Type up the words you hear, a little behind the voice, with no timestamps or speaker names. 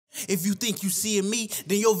If you think you seeing me,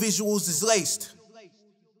 then your visuals is laced.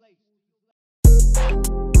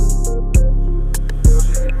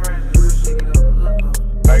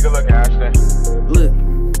 Hey, good looking, Ashton. Look,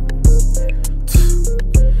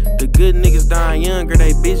 the good niggas dying younger,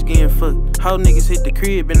 they bitch getting fucked. Hoe niggas hit the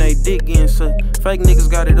crib and they dick getting sucked. Fake niggas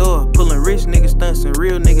got it all, pulling rich niggas stunts, and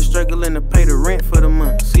real niggas struggling to pay the rent for the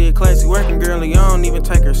month. See a classy working girl and you don't even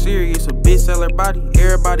take her serious. A bitch sell her body,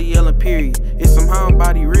 everybody yelling period. It's some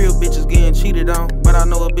homebody, real bitches getting cheated on. But I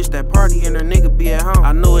know a bitch that party and her nigga be at home.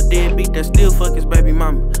 I know a deadbeat that still fuck his baby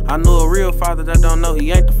mama. I know a real father that don't know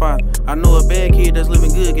he ain't the father. I know a bad kid that's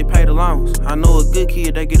living good get paid allowance. I know a good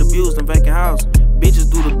kid that get abused in vacant housing.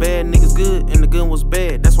 Bitches do the bad, niggas good, and the good was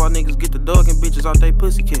bad. That's why niggas get the dog and bitches out they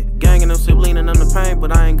pussycat. Gangin' them, sibling and them the pain,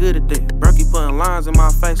 but I ain't good at that. Brookie putting lines in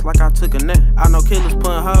my face like I took a nap. I know killers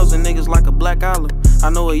putting hoes in niggas like a black olive.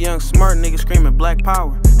 I know a young smart nigga screaming black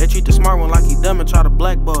power. They treat the smart one like he dumb and try to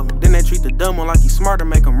blackball him. Then they treat the dumb one like he smart and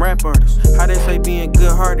make him rap artists. How they say being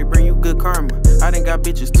good hearted bring you good karma. I done got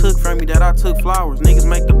bitches took from me that I took flowers. Niggas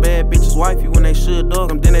make the bad bitches wifey when they should dog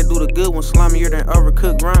them. Then they do the good ones slimier than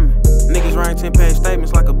overcooked ramen. Niggas write 10-page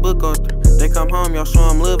statements like a book author. They come home, y'all show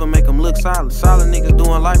them love and make them look solid. Solid niggas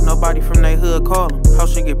doing life, nobody from they hood call them. How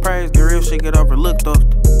shit get praised, the real shit get overlooked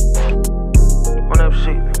often.